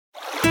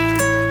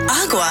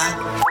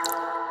Boricua.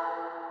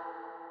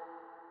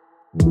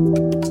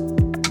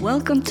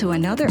 Welcome to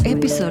another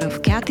episode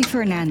of Kathy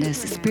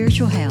Fernandez's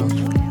Spiritual Health.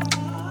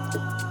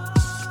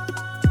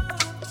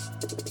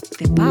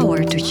 The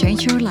power to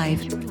change your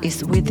life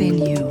is within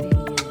you.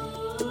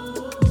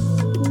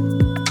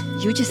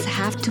 You just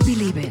have to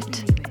believe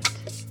it.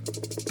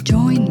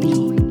 Join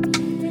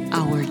me.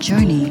 Our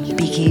journey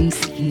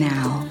begins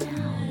now.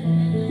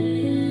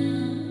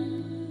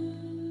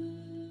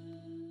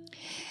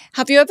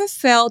 Have you ever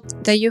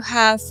felt that you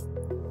have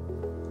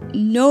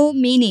no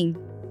meaning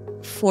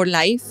for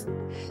life?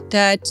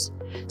 That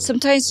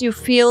sometimes you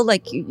feel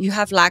like you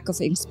have lack of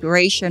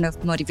inspiration,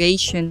 of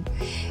motivation,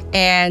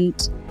 and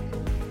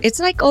it's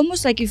like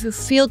almost like if you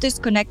feel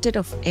disconnected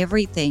of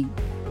everything.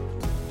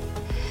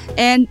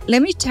 And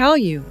let me tell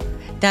you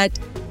that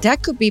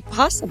could be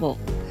possible,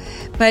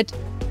 but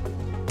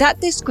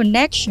that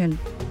disconnection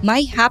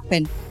might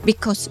happen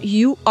because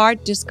you are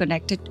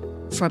disconnected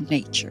from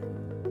nature.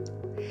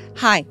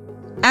 Hi,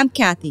 I'm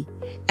Kathy,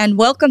 and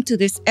welcome to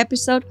this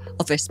episode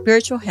of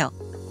Spiritual Health.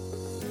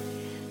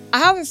 I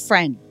have a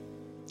friend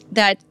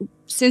that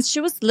since she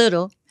was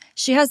little,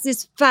 she has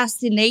this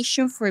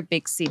fascination for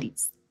big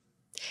cities.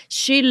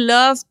 She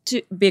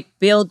loved big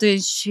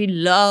buildings. She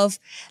loved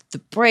the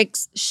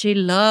bricks. She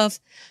loved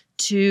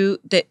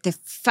the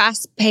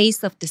fast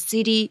pace of the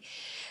city.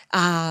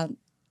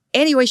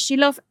 Anyway, she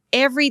loved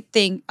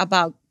everything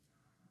about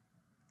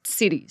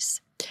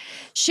cities.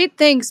 She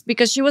thinks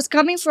because she was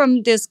coming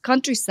from this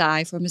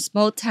countryside, from a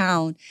small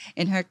town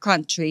in her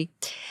country,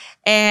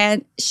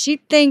 and she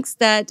thinks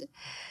that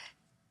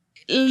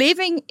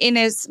living in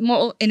a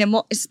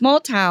small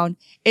town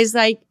is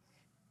like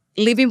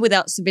living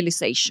without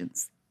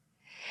civilizations.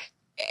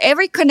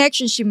 Every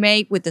connection she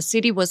made with the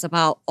city was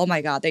about, oh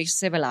my God, they're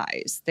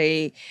civilized.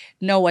 They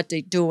know what they're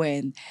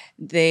doing.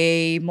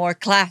 They more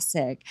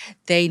classic.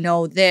 They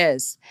know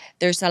this.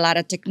 There's a lot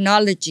of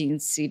technology in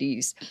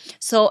cities.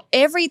 So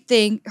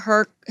everything,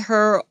 her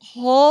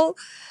whole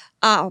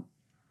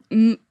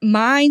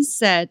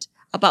mindset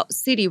about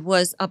city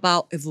was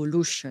about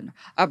evolution,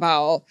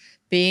 about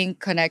being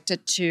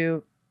connected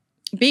to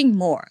being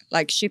more.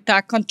 Like she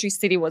thought country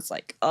city was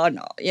like, oh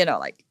no,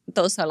 like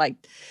those are like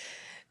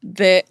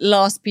the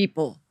lost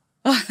people.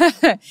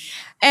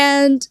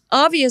 And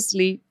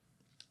obviously,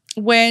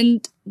 when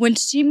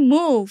she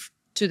moved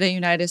to the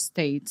United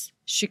States,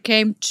 she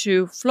came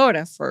to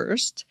Florida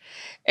first.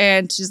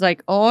 And she's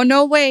like, oh,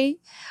 no way.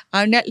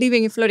 I'm not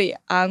living in Florida.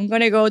 I'm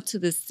going to go to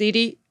the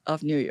city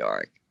of New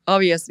York.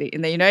 Obviously,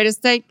 in the United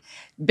States,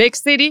 big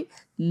city,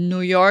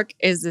 New York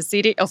is the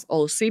city of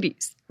all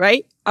cities,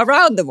 right?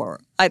 Around the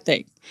world, I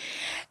think.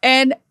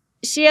 And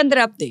she ended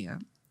up there.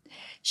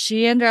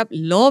 She ended up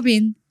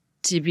loving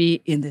to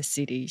be in the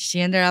city.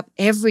 She ended up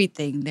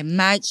everything.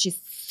 She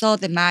saw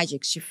the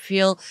magic. She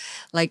feel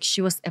like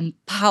she was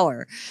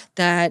empowered,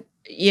 that,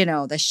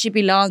 that she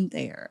belonged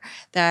there,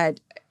 that,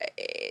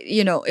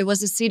 it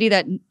was a city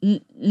that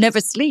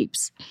never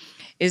sleeps.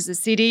 It's a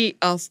city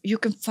of, you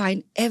can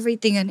find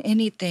everything and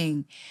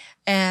anything.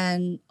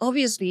 And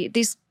obviously,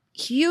 this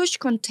huge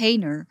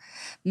container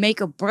made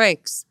of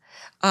bricks,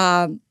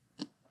 it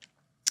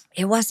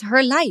was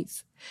her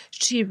life.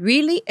 She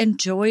really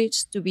enjoyed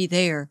to be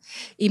there.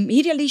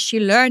 Immediately, she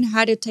learned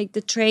how to take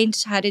the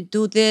trains, how to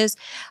do this,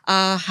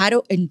 how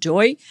to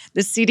enjoy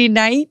the city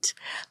night,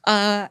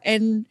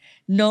 and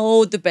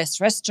know the best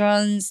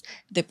restaurants,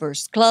 the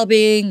best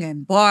clubbing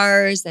and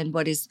bars, and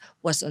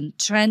what's on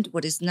trend,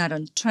 what is not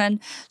on trend.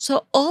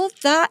 So all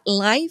that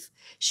life,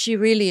 she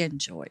really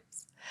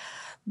enjoys.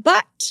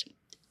 But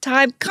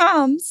time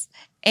comes,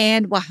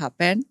 and what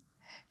happened?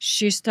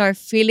 She started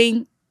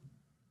feeling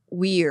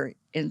weird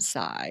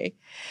inside.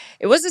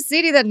 It was a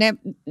city that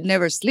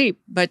never sleep,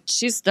 but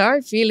she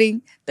started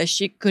feeling that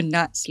she could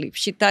not sleep.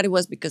 She thought it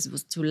was because it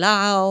was too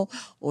loud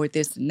or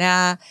this and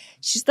that.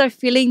 She started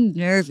feeling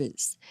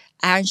nervous,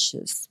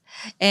 anxious,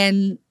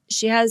 and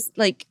she has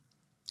like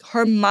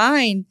her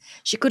mind,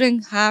 she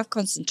couldn't have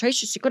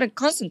concentration. She couldn't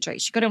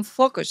concentrate. She couldn't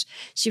focus.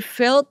 She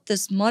felt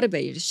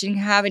dismotivated. She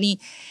didn't have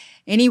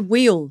any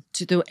will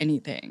to do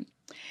anything.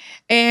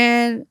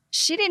 And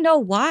she didn't know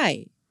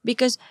why,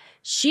 because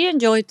she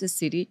enjoyed the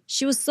city.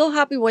 She was so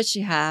happy what she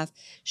had.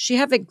 She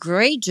had a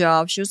great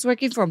job. She was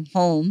working from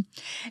home,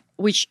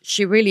 which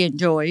she really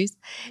enjoys.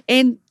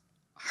 And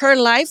her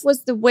life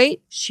was the way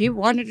she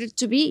wanted it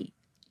to be.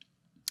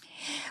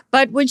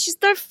 But when she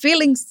started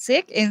feeling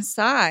sick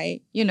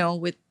inside,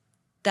 with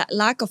that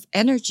lack of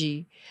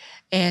energy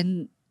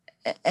and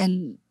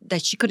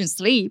that she couldn't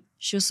sleep,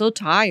 she was so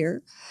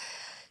tired,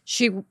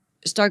 she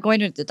start going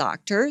to the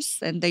doctors,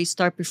 and they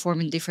start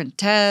performing different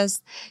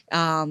tests.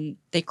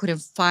 They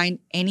couldn't find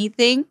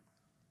anything.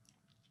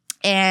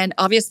 And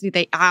obviously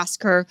they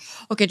ask her,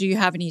 okay, do you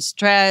have any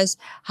stress?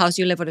 How's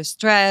your level of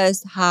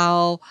stress?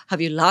 How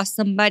have you lost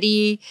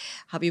somebody?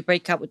 Have you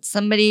break up with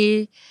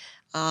somebody?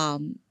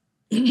 All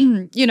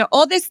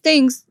these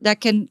things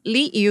that can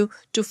lead you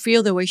to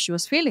feel the way she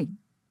was feeling.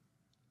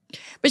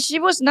 But she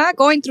was not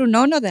going through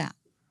none of that.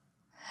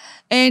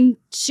 And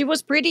she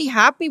was pretty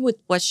happy with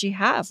what she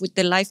had, with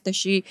the life that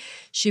she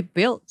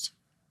built.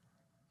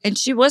 And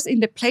she was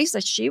in the place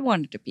that she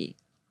wanted to be.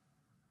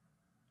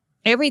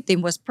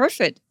 Everything was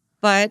perfect,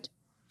 but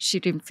she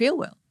didn't feel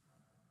well.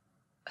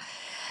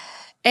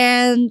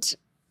 And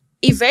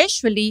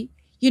eventually,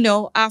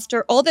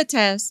 after all the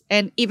tests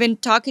and even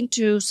talking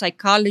to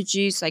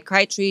psychology,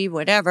 psychiatry,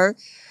 whatever,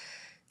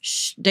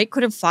 they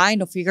couldn't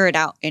find or figure it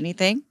out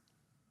anything.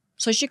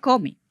 So she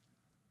called me.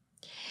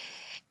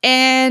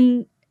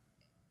 And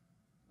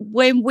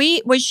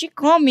when she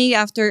called me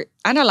after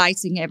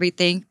analyzing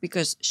everything,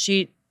 because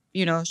she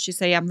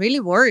said, I'm really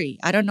worried.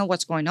 I don't know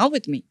what's going on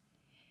with me.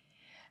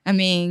 I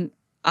mean,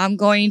 I'm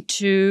going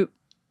to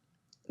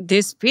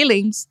these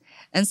feelings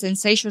and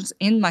sensations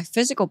in my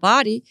physical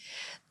body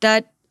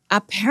that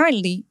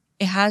apparently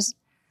it has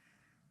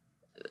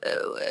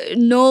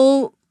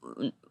no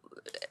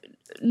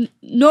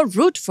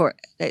root for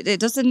it. It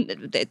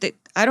doesn't.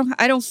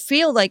 I don't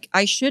feel like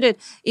I shouldn't.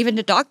 Even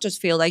the doctors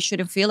feel I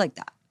shouldn't feel like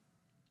that.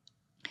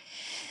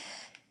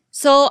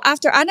 So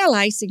after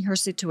analyzing her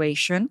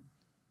situation,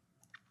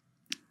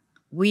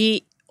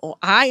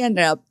 I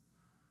ended up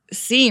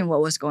seeing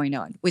what was going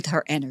on with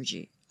her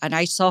energy. And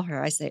I saw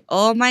her. I said,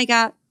 oh my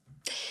God,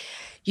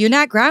 you're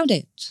not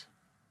grounded.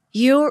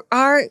 You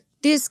are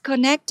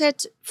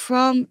disconnected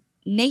from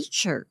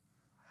nature.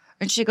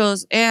 And she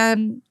goes,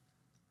 and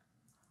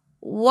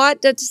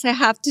what does it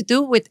have to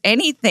do with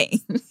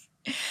anything?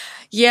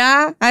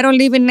 Yeah, I don't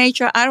live in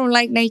nature. I don't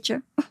like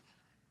nature.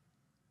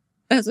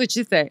 That's what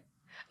she said.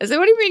 I said,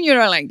 what do you mean you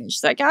don't like nature?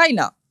 She's like, I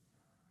know.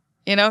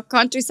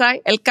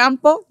 Countryside, el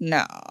campo?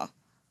 No.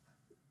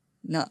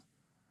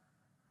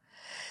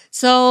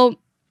 So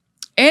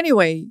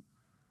anyway,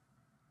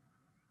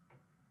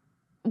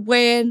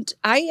 when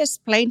I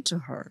explained to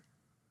her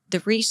the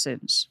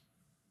reasons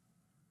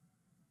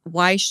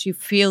why she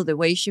feel the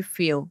way she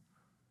feel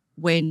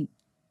when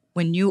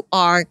you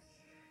are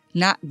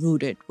not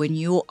rooted, when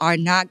you are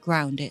not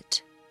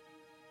grounded,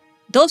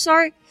 those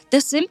are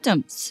the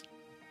symptoms.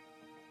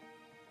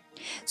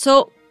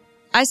 So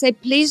I say,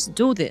 please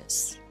do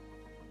this.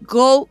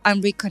 Go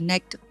and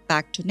reconnect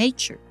back to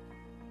nature.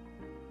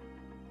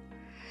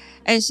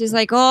 And she's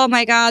like, oh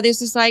my God,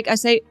 this is like, I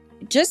say,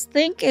 just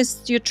think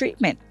it's your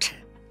treatment.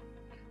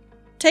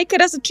 Take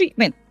it as a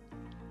treatment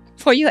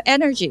for your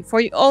energy, for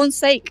your own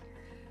sake.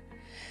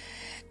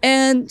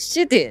 And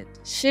she did.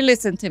 She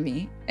listened to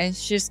me and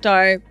she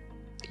started,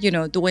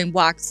 doing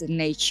walks in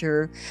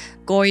nature,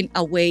 going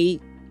away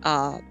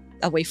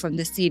from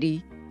the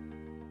city.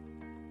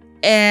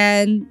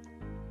 And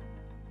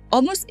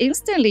almost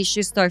instantly,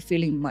 she started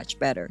feeling much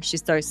better. She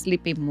started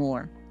sleeping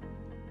more.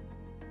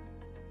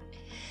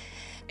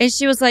 And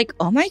she was like,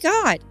 oh my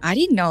God, I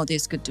didn't know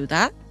this could do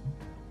that.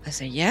 I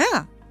said,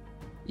 yeah,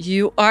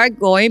 you are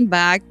going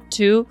back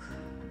to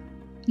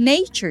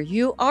nature.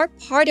 You are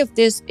part of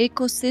this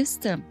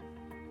ecosystem.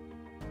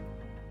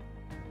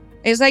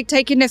 It's like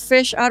taking a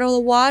fish out of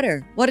the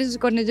water. What is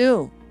it going to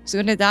do? It's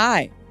going to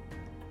die.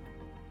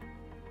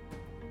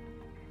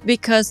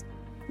 Because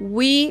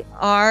we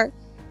are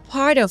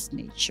part of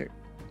nature.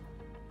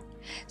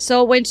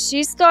 So when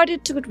she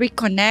started to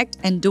reconnect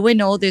and doing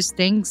all these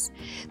things,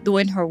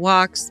 doing her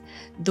walks,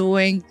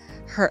 doing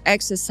her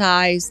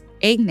exercise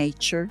in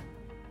nature,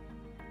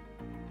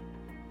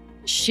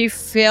 she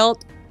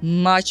felt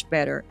much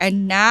better.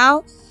 And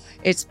now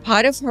it's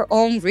part of her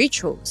own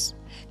rituals.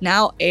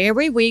 Now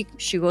every week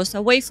she goes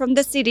away from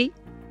the city.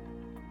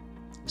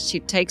 She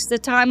takes the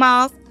time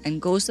off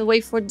and goes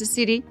away from the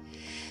city,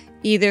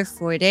 either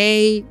for a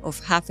day or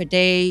half a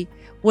day.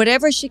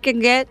 Whatever she can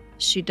get,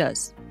 she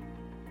does.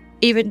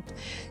 Even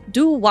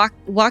do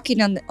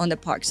walking on the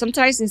park.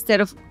 Sometimes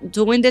instead of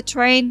doing the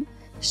train,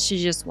 she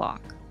just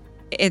walk.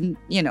 And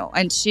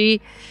and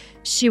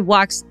she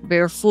walks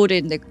barefoot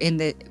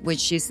when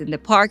she's in the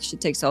park. She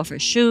takes off her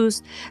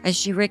shoes and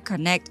she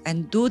reconnect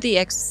and do the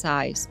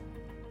exercise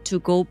to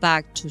go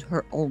back to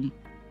her own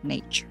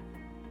nature.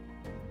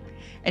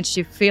 And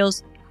she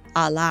feels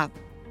a lot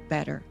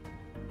better.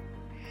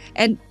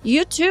 And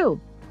you too,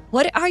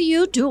 what are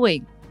you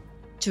doing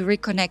to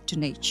reconnect to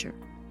nature?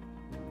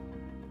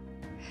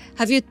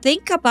 Have you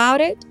think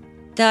about it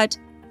that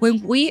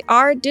when we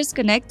are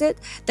disconnected,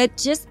 that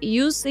just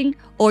using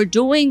or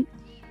doing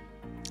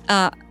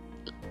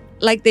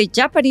like the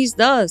Japanese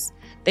does,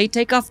 they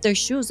take off their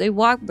shoes, they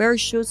walk bare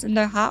shoes in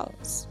their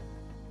house.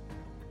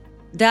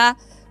 That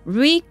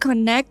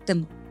reconnect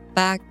them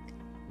back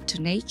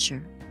to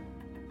nature,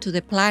 to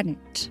the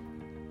planet.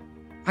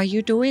 Are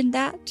you doing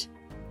that?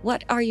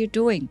 What are you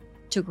doing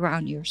to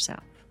ground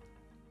yourself?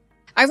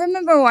 I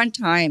remember one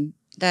time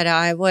that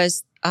I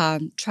was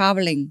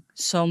traveling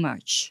so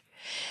much.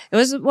 It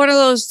was one of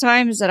those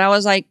times that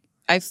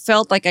I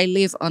felt like I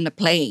live on a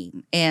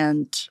plane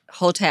and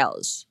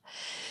hotels.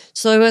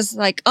 So it was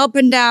like up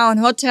and down,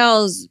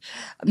 hotels,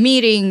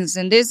 meetings,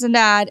 and this and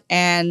that.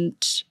 And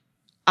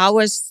I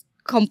was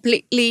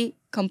completely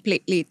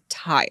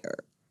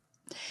tired.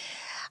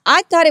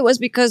 I thought it was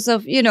because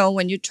of,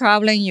 when you're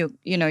traveling,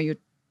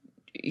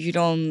 you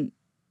don't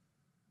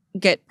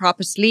get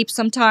proper sleep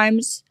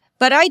sometimes.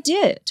 But I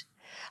did.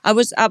 I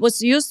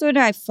was used to it.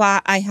 I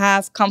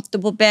have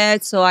comfortable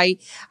bed, so I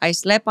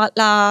slept a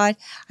lot,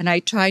 and I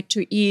tried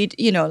to eat,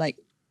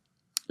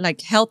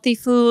 like healthy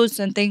foods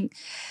and things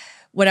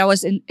when I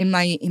was in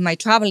my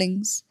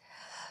travelings.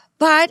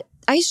 But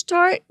I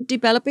start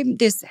developing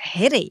this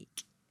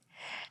headache,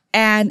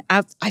 and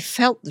I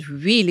felt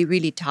really,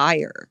 really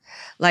tired,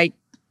 like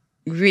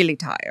really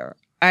tired.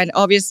 And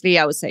obviously,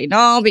 I would say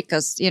no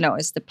because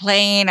it's the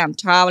plane I'm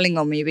traveling,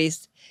 or maybe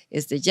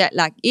it's the jet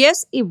lag.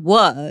 Yes, it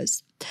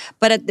was,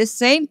 but at the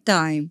same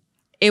time,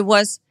 it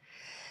was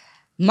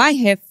my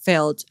head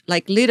felt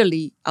like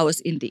literally I was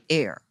in the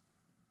air,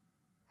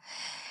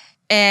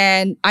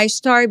 and I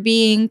started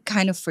being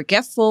kind of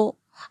forgetful.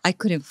 I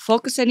couldn't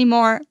focus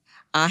anymore.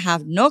 I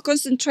have no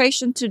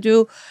concentration to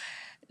do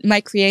my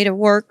creative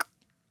work.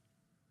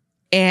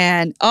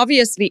 And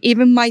obviously,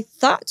 even my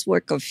thoughts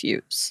were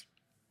confused.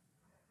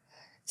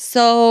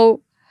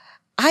 So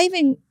I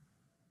even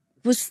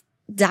was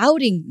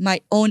doubting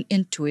my own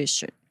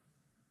intuition.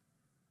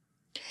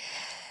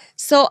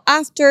 So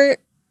after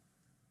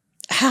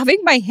having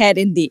my head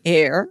in the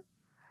air,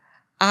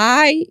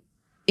 I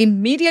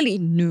immediately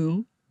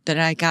knew that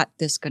I got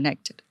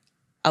disconnected.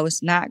 I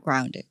was not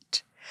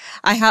grounded.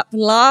 I have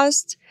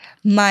lost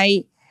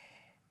my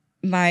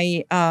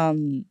my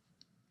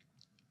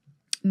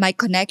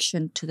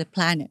connection to the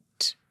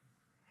planet.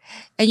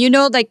 And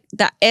like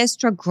the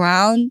extra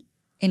ground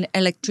in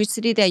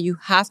electricity that you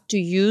have to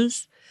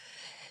use,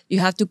 you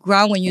have to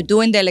ground when you're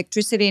doing the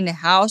electricity in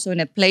a house or in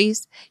a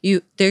place.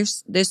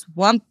 There's this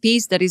one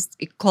piece that is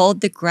called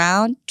the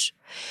ground.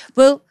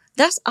 Well,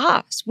 that's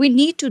us. We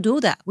need to do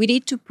that. We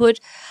need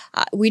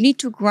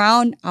to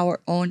ground our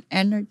own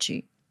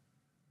energy.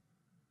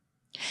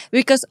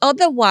 Because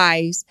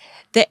otherwise,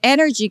 the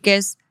energy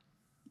gets,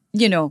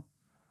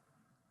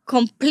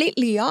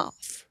 completely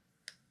off.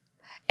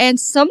 And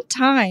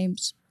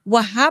sometimes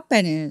what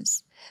happens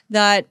is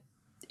that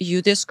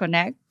you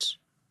disconnect,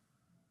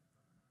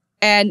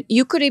 and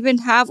you could even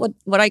have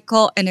what I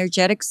call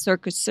energetic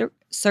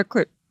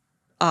circuit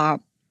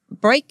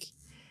break,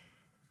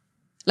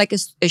 like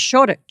a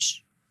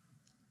shortage.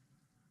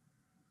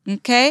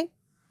 Okay?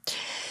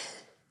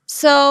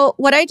 So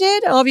what I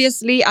did,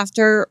 obviously,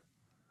 after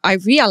I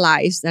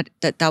realized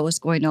that was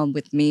going on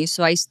with me,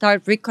 so I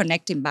started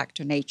reconnecting back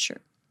to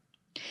nature.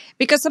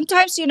 Because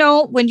sometimes,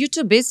 when you're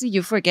too busy,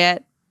 you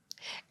forget.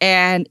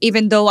 And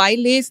even though I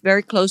live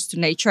very close to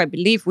nature, I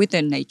believe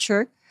within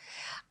nature,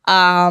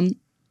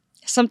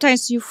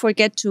 sometimes you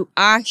forget to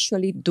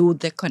actually do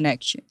the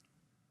connection.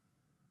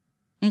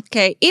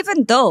 Okay?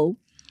 Even though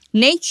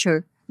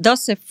nature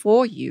does it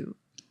for you.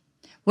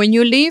 When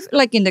you live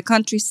like in the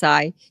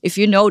countryside, if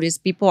you notice,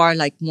 people are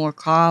like more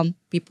calm,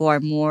 people are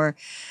more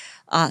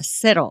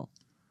settled.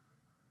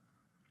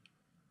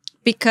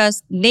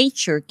 Because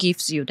nature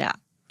gives you that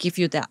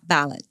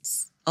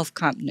balance of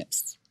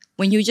calmness.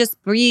 When you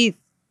just breathe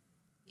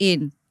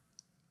in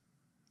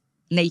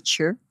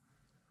nature,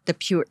 the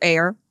pure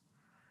air,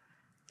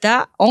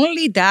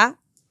 only that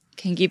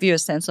can give you a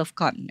sense of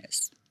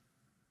calmness.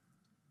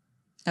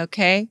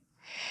 Okay?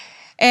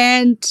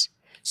 And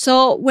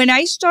so when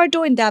I start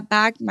doing that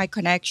back, my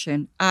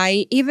connection,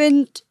 a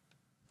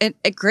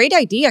great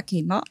idea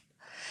came up.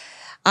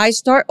 I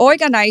start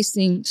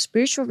organizing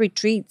spiritual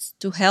retreats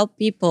to help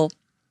people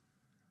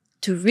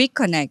to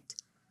reconnect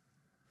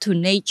to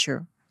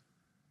nature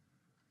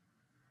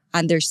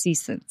and their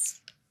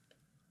seasons.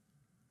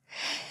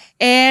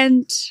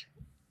 And,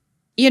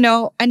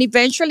 and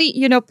eventually,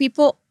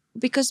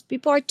 because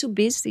people are too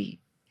busy.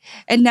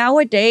 And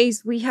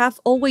nowadays we have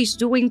always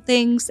doing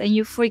things, and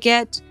you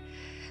forget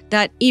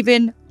that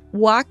even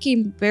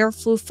walking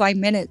barefoot 5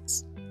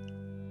 minutes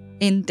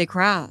in the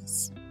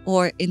grass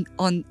or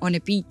on a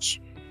beach,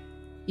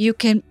 you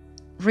can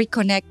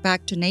reconnect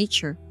back to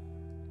nature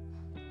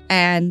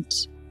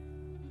and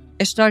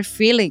start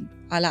feeling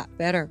a lot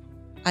better.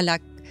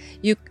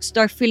 You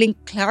start feeling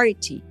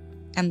clarity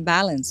and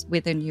balance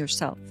within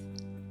yourself.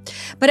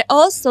 But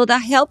also that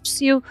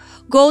helps you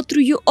go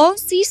through your own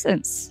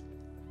seasons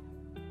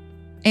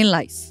in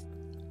life.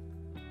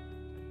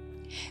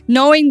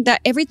 Knowing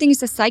that everything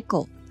is a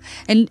cycle,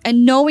 and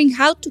knowing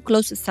how to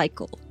close a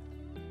cycle.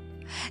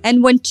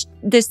 And when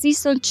the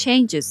season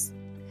changes,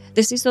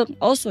 the season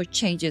also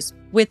changes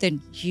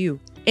within you,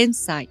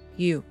 inside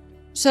you.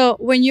 So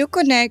when you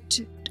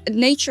connect,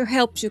 nature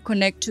helps you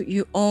connect to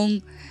your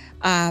own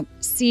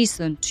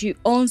season, to your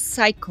own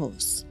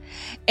cycles.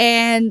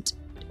 And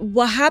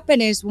what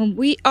happens is when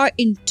we are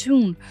in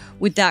tune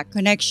with that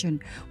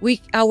connection,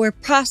 our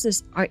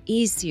process are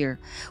easier.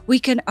 We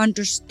can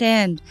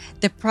understand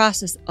the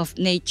process of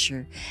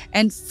nature.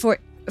 And for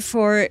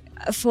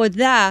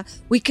that,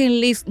 we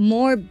can live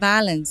more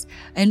balanced,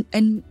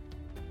 and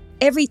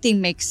everything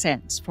makes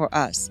sense for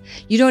us.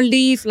 You don't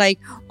live like,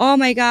 oh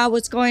my God,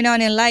 what's going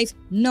on in life?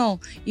 No,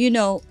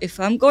 if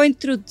I'm going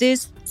through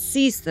this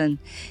season,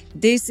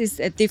 this is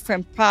a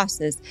different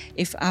process.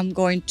 If I'm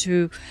going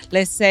to,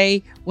 let's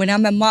say, when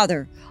I'm a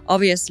mother,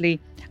 obviously,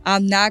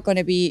 I'm not going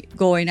to be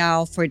going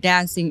out for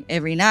dancing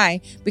every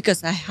night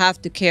because I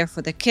have to care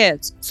for the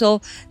kids.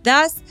 So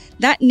that's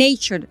that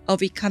nature of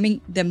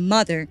becoming the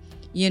mother,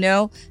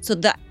 so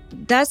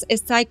that's a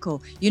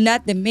cycle. You're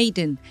not the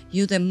maiden,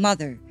 you're the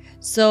mother.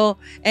 So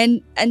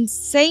and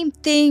same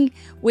thing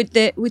with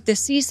the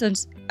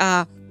seasons.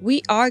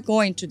 We are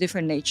going to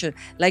different nature,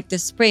 like the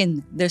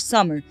spring, the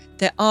summer,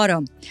 the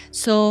autumn.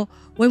 So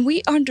when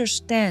we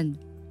understand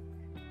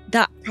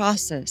that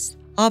process,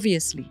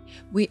 obviously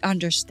we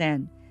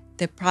understand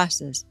the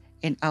process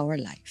in our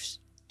lives.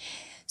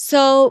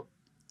 So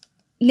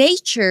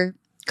nature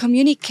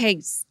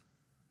communicates,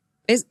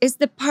 is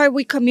the part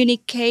we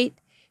communicate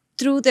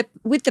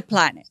with the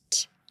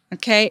planet.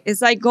 Okay,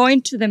 it's like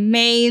going to the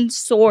main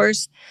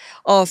source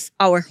of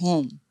our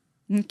home.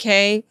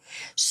 Okay,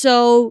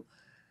 so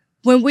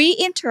when we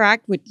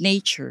interact with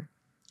nature,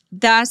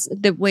 that's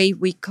the way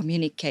we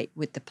communicate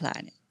with the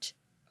planet.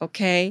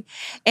 Okay,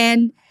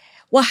 and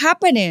what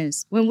happens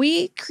is when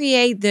we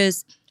create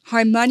this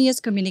harmonious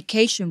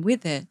communication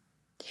with it,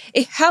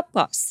 it helps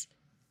us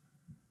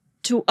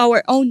to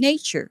our own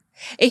nature.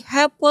 It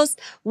helps us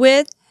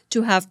with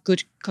to have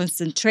good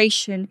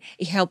concentration.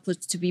 It helps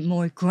us to be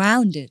more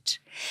grounded.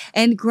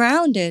 And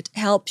grounded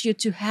helps you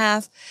to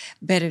have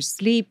better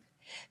sleep,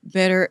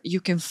 better,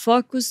 you can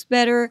focus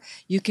better,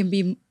 you can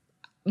be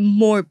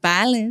more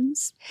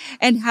balanced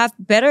and have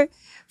better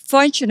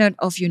functioning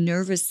of your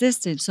nervous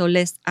system. So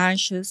less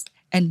anxious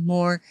and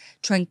more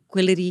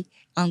tranquility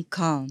and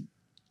calm.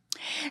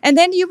 And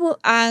then you will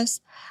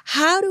ask,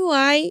 how do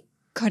I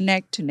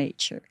connect to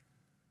nature?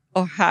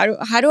 Or how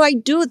do I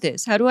do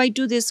this? How do I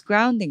do this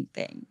grounding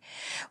thing?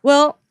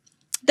 Well,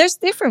 there's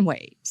different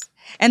ways.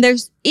 And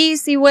there's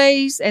easy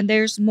ways and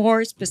there's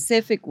more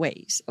specific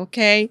ways,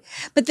 okay?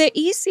 But the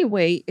easy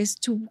way is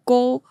to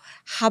go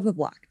have a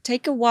walk.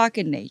 Take a walk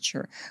in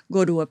nature.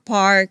 Go to a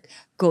park,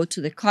 go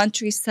to the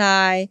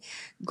countryside,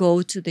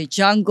 go to the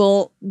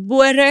jungle,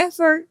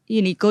 wherever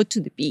you need, go to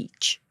the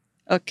beach,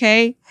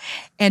 okay?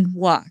 And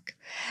walk.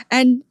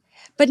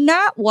 But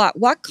not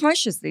walk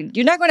consciously.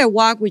 You're not going to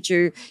walk with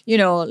your,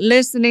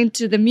 listening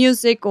to the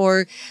music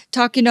or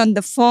talking on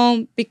the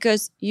phone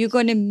because you're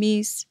going to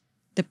miss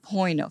the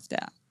point of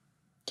that.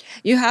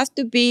 You have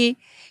to be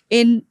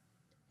in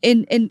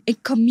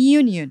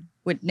communion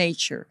with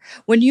nature.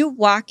 When you're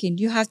walking,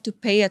 you have to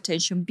pay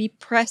attention, be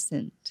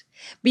present.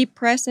 Be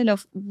present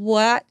of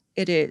what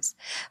it is.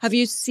 Have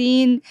you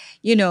seen,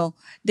 the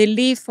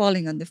leaf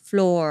falling on the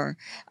floor?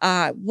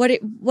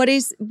 What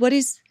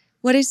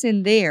is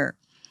in there?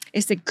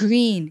 Is it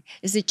green?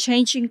 Is it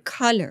changing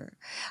color?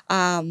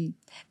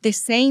 The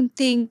same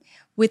thing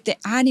with the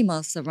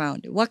animals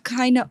around it. What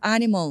kind of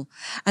animal?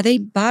 Are they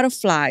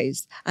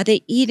butterflies? Are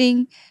they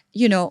eating,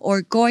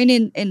 or going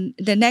in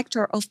the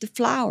nectar of the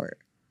flower?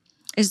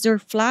 Is there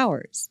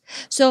flowers?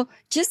 So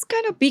just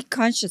kind of be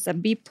conscious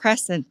and be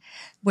present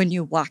when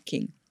you're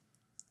walking.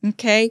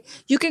 Okay?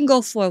 You can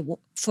go for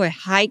a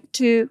hike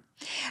too.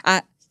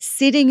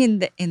 Sitting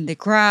in the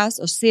grass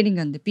or sitting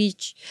on the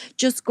beach,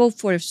 just go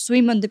for a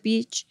swim on the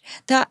beach.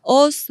 That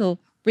also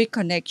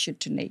reconnects you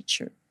to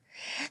nature.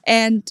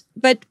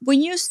 But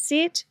when you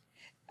sit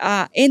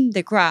in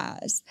the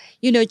grass,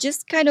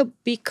 just kind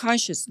of be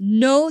conscious.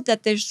 Know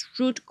that there's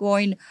root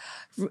growing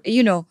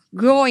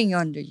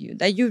under you,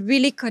 that you're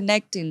really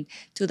connecting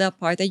to that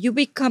part, that you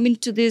become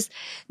into this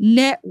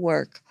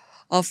network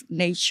of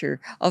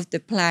nature, of the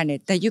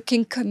planet, that you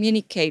can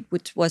communicate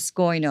with what's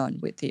going on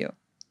with you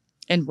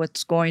and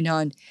what's going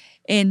on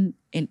in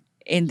the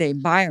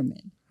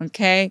environment.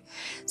 Okay,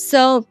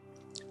 so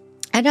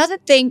another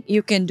thing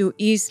you can do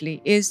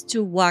easily is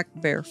to walk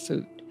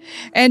barefoot.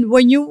 And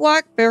when you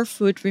walk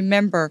barefoot,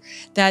 remember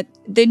that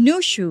the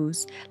new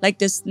shoes, like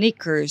the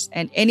sneakers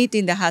and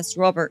anything that has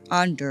rubber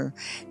under,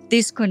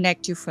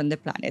 disconnect you from the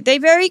planet. They're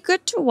very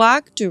good to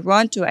walk, to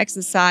run, to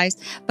exercise,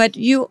 but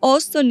you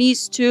also need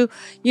to,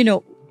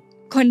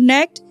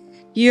 connect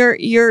your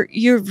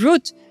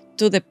root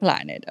to the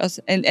planet.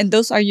 And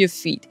those are your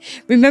feet.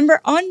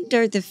 Remember,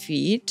 under the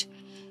feet,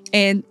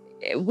 and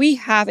we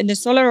have in the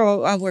solar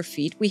of our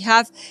feet, we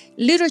have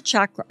little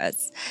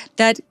chakras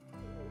that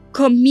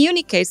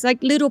communicates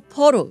like little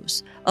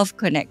portals of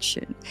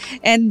connection,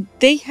 and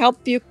they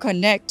help you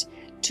connect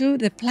to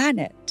the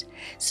planet.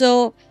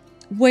 So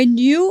when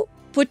you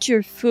put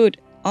your foot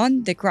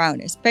on the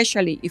ground,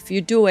 especially if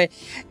you do it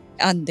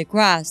on the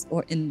grass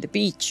or in the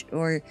beach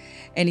or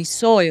any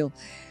soil,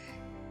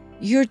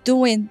 you're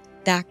doing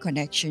that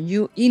connection.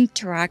 You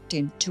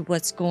interacting to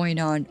what's going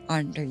on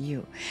under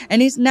you.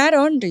 And it's not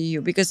under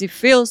you because it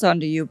feels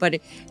under you, but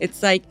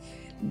it's like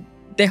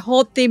the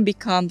whole thing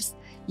becomes,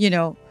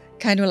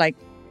 kind of like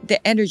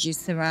the energy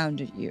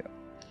surrounded you.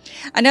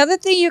 Another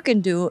thing you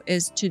can do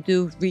is to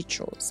do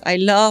rituals. I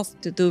love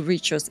to do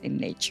rituals in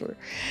nature.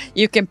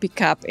 You can pick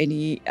up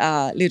any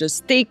little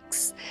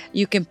sticks.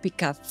 You can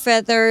pick up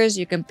feathers.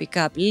 You can pick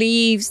up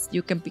leaves.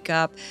 You can pick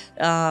up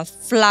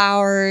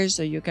flowers,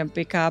 or you can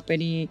pick up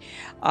any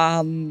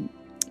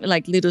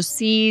like little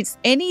seeds,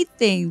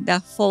 anything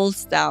that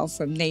falls down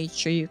from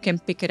nature, you can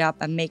pick it up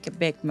and make a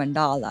big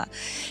mandala.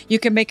 You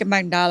can make a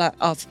mandala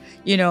of,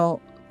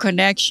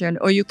 connection,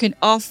 or you can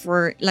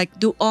offer, like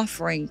do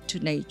offering to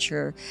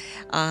nature,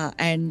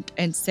 and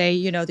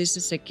say, this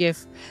is a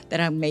gift that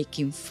I'm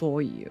making for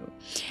you.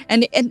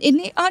 And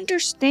it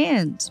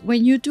understands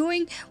when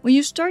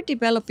you start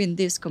developing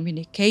this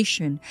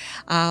communication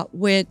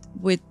with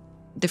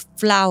the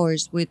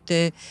flowers, with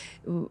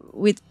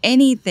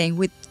anything,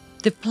 with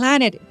the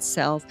planet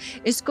itself,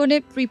 it's going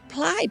to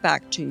reply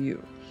back to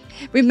you.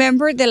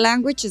 Remember, the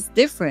language is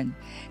different,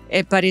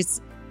 but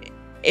it's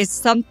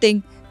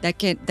something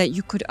that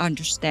you could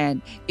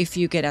understand if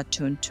you get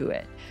attuned to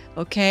it.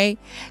 Okay,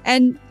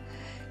 and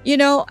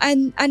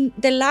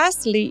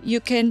lastly, you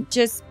can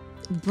just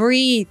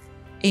breathe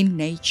in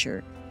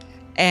nature,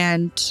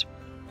 and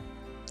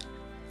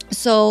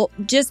so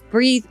just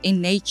breathe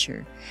in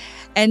nature,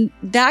 and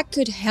that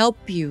could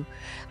help you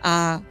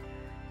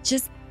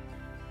just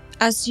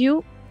as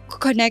you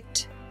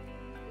connect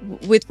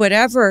with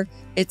whatever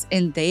it's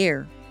in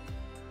there,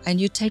 and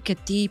you take a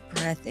deep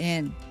breath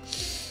in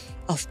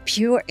of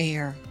pure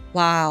air.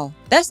 Wow,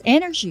 that's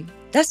energy.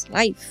 That's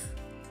life.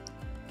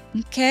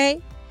 Okay?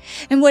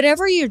 And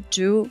whatever you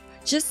do,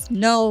 just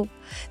know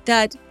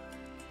that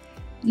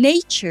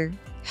nature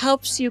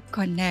helps you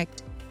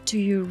connect to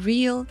your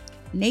real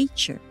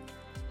nature.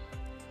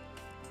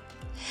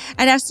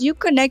 And as you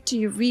connect to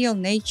your real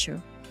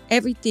nature,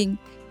 everything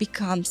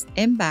becomes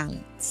in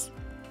balance.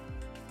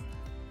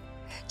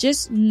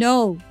 Just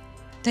know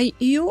that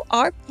you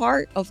are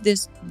part of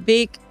this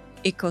big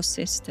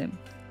ecosystem,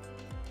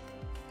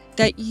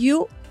 that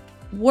you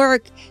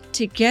work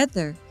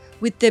together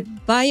with the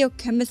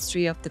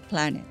biochemistry of the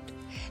planet.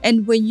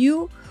 And when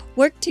you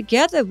work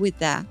together with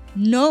that,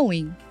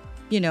 knowing,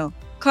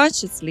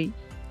 consciously,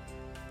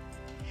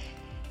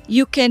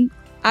 you can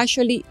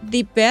actually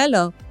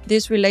develop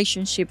this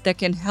relationship that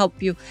can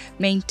help you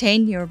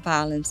maintain your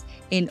balance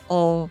in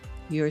all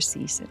your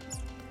seasons.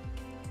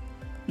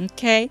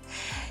 Okay?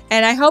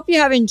 And I hope you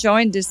have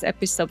enjoyed this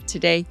episode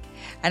today.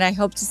 And I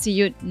hope to see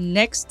you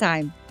next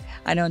time.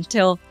 And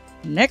until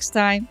next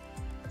time,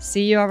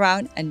 see you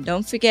around. And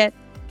don't forget,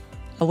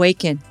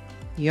 awaken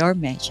your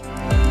magic.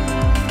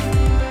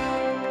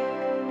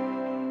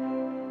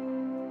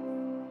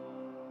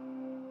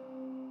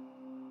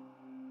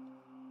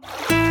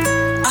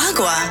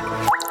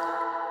 Agua.